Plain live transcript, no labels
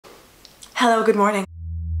Hello, good morning.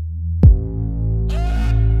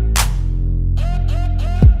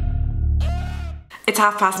 It's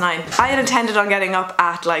 9:30. I had intended on getting up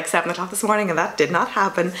at like 7 o'clock this morning and that did not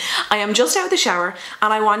happen. I am just out of the shower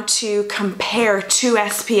and I want to compare two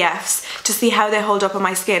SPFs to see how they hold up on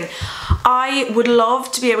my skin. I would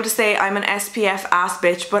love to be able to say I'm an SPF ass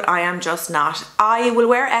bitch, but I am just not. I will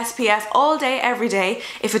wear SPF all day, every day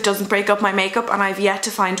if it doesn't break up my makeup, and I've yet to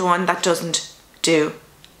find one that doesn't do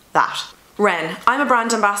that. REN. I'm a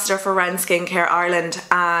brand ambassador for REN Skincare Ireland,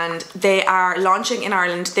 and they are launching in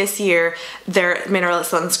Ireland this year their mineral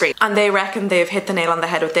sunscreen, and they reckon they've hit the nail on the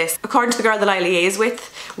head with this. According to the girl that I liaise with,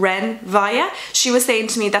 REN Via, she was saying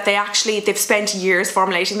to me that they've spent years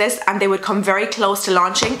formulating this and they would come very close to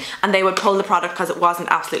launching and they would pull the product because it wasn't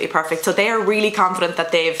absolutely perfect. So they are really confident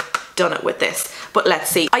that they've done it with this, but let's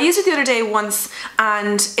see. I used it the other day once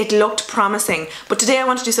and it looked promising, but today I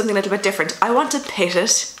want to do something a little bit different. I want to pit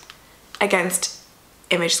it against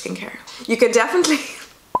Image Skincare. You can definitely,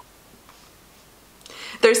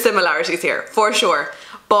 there's similarities here for sure,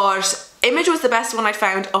 but Image was the best one I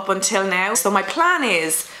found up until now. So my plan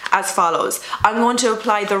is as follows. I'm going to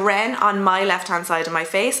apply the REN on my left hand side of my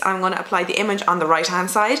face. I'm going to apply the Image on the right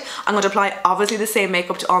hand side. I'm going to apply obviously the same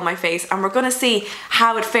makeup to all my face, and we're going to see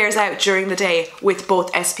how it fares out during the day with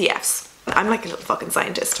both SPFs. I'm like a little fucking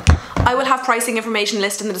scientist. I will have pricing information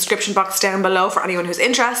listed in the description box down below for anyone who's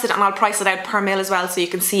interested, and I'll price it out per mil as well so you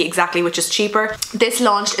can see exactly which is cheaper. This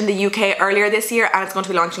launched in the UK earlier this year and it's going to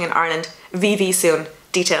be launching in Ireland VV soon.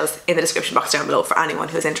 Details in the description box down below for anyone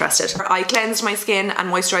who's interested. I cleansed my skin and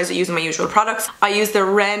moisturised it using my usual products. I used the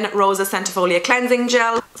REN Rosa Centifolia Cleansing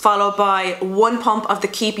Gel, followed by 1 pump of the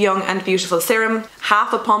Keep Young and Beautiful Serum,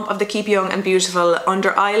 half a pump of the Keep Young and Beautiful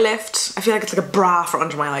Under Eye Lift. I feel like it's like a bra for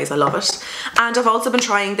under my eyes, I love it. And I've also been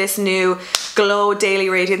trying this new Glow Daily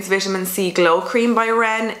Radiance Vitamin C Glow Cream by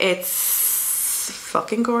REN. It's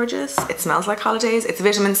fucking gorgeous. It smells like holidays. It's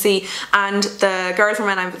vitamin C, and the girl from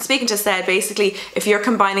REN I've been speaking to said basically if you're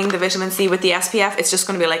combining the vitamin C with the SPF, it's just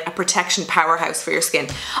going to be like a protection powerhouse for your skin.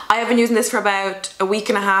 I have been using this for about a week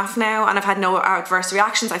and a half now and I've had no adverse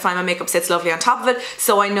reactions. I find my makeup sits lovely on top of it,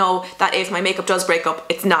 so I know that if my makeup does break up,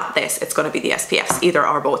 it's not this, it's going to be the SPFs, either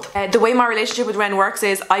or both. The way my relationship with REN works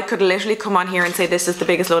is I could literally come on here and say this is the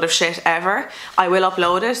biggest load of shit ever. I will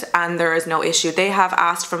upload it and there is no issue. They have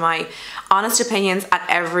asked for my honest opinions at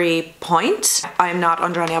every point. I am not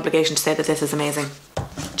under any obligation to say that this is amazing.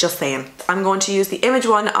 Just saying. I'm going to use the Image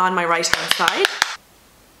one on my right hand side.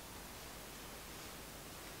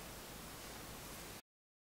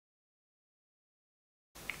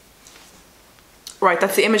 Right,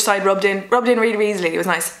 that's the Image side rubbed in really easily. It was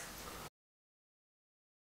nice.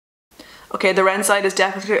 Okay, the REN side is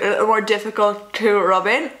definitely a little more difficult to rub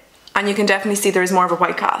in, and you can definitely see there is more of a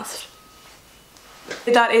white cast.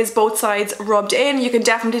 That is both sides rubbed in. You can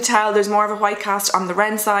definitely tell there's more of a white cast on the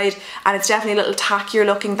REN side, and it's definitely a little tackier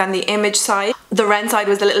looking than the Image side. The REN side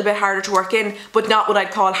was a little bit harder to work in, but not what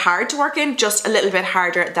I'd call hard to work in, just a little bit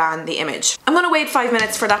harder than the Image. I'm going to wait 5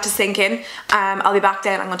 minutes for that to sink in. I'll be back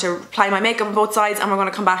then. I'm going to apply my makeup on both sides and we're going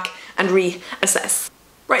to come back and reassess.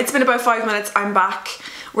 Right, it's been about 5 minutes. I'm back.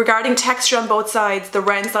 Regarding texture on both sides, the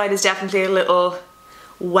REN side is definitely a little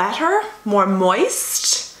wetter, more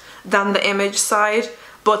moist than the Image side,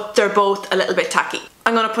 but they're both a little bit tacky.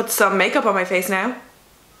 I'm gonna put some makeup on my face now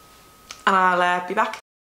and I'll be back.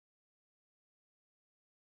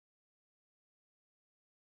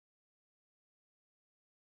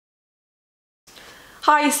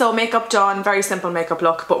 Hi, so makeup done, very simple makeup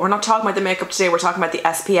look, but we're not talking about the makeup today, we're talking about the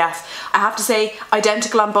SPF. I have to say,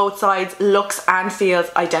 identical on both sides, looks and feels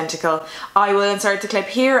identical. I will insert the clip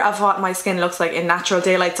here of what my skin looks like in natural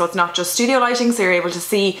daylight, so it's not just studio lighting, so you're able to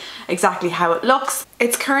see exactly how it looks.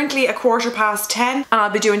 It's currently 10:15 and I'll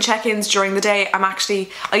be doing check-ins during the day.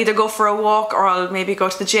 I'll either go for a walk or I'll maybe go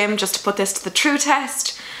to the gym just to put this to the true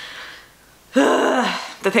test.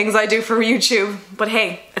 The things I do for YouTube, but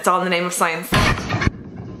hey, it's all in the name of science.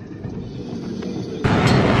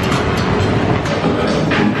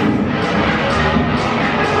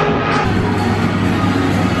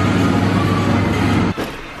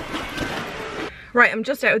 Right, I'm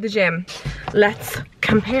just out of the gym. Let's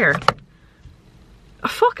compare. Oh,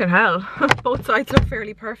 fucking hell. Both sides look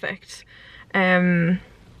fairly perfect. There's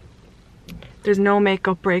no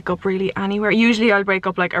makeup breakup really anywhere. Usually I'll break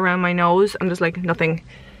up like around my nose and there's like nothing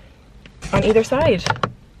on either side.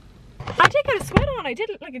 I did get a sweat on. I did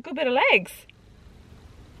like a good bit of legs.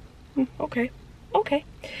 Okay. Okay.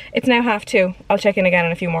 It's now 2:30. I'll check in again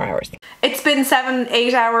in a few more hours. It's been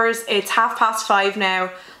 7-8 hours. It's 5:30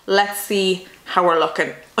 now. Let's see how we're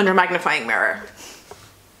looking under magnifying mirror.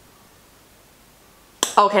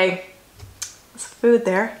 Okay, Smooth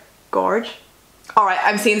there. Gorge. Alright,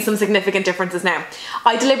 I'm seeing some significant differences now.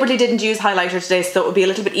 I deliberately didn't use highlighter today so it would be a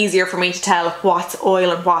little bit easier for me to tell what's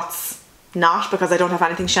oil and what's not because I don't have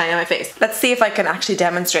anything shiny on my face. Let's see if I can actually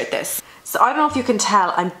demonstrate this. So I don't know if you can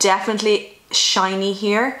tell, I'm definitely shiny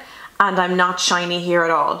here and I'm not shiny here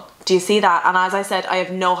at all. Do you see that? And as I said, I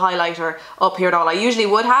have no highlighter up here at all. I usually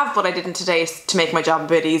would have, but I didn't today to make my job a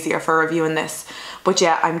bit easier for reviewing this. But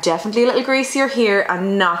yeah, I'm definitely a little greasier here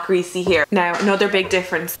and not greasy here. Now, another big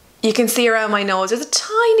difference. You can see around my nose, there's a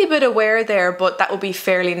tiny bit of wear there, but that would be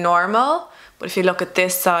fairly normal. But if you look at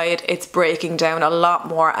this side, it's breaking down a lot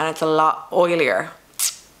more and it's a lot oilier.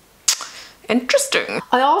 Interesting.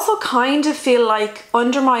 I also kind of feel like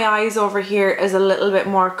under my eyes over here is a little bit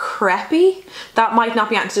more crepey. That might not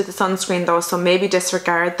be anything to do with the sunscreen though, so maybe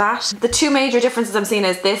disregard that. The two major differences I'm seeing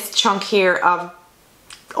is this chunk here of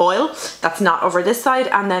oil that's not over this side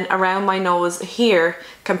and then around my nose here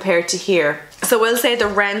compared to here. So we'll say the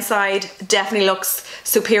REN side definitely looks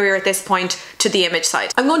superior at this point to the image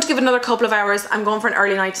side. I'm going to give it another couple of hours. I'm going for an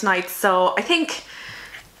early night tonight, so I think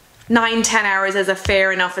 9-10 hours is a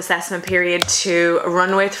fair enough assessment period to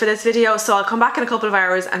run with for this video. So I'll come back in a couple of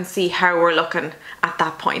hours and see how we're looking at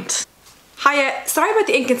that point. Hiya, sorry about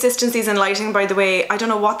the inconsistencies in lighting by the way. I don't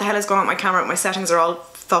know what the hell is going on with my camera, my settings are all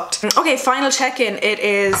fucked. Okay, final check-in. It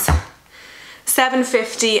is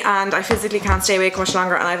 7:50 and I physically can't stay awake much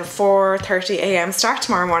longer and I have a 4:30 AM start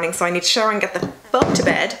tomorrow morning, so I need to shower and get the fuck to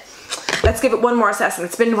bed. Let's give it one more assessment.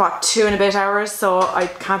 It's been what, 2 and a bit hours, so I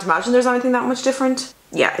can't imagine there's anything that much different.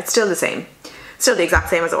 Yeah, it's still the same. Still the exact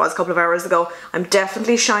same as it was a couple of hours ago. I'm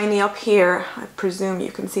definitely shiny up here. I presume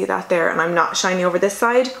you can see that there, and I'm not shiny over this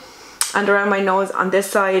side. And around my nose on this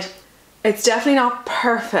side, it's definitely not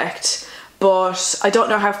perfect, but I don't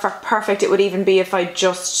know how perfect it would even be if I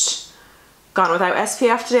just gone without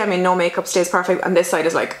SPF today. I mean, no makeup stays perfect, and this side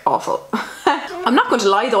is like awful. I'm not going to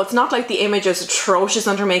lie though, it's not like the image is atrocious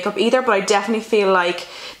under makeup either, but I definitely feel like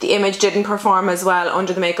the image didn't perform as well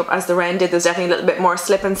under the makeup as the REN did. There's definitely a little bit more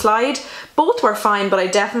slip and slide. Both were fine, but I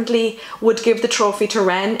definitely would give the trophy to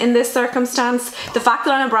REN in this circumstance. The fact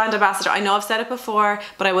that I'm a brand ambassador, I know I've said it before,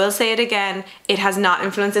 but I will say it again, it has not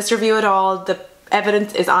influenced this review at all. The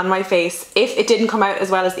evidence is on my face. If it didn't come out as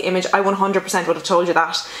well as the image, I 100% would have told you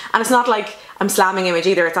that. And it's not like I'm slamming image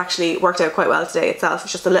either, it's actually worked out quite well today itself.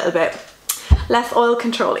 It's just a little bit less oil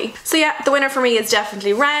control-y. So yeah, the winner for me is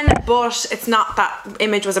definitely REN, but it's not that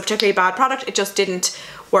image was a particularly bad product, it just didn't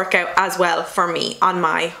work out as well for me on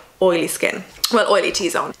my oily skin. Well, oily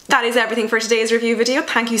T-zone. That is everything for today's review video.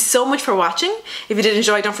 Thank you so much for watching. If you did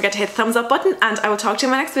enjoy, don't forget to hit the thumbs up button and I will talk to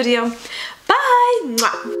you in my next video. Bye!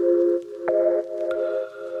 Mwah.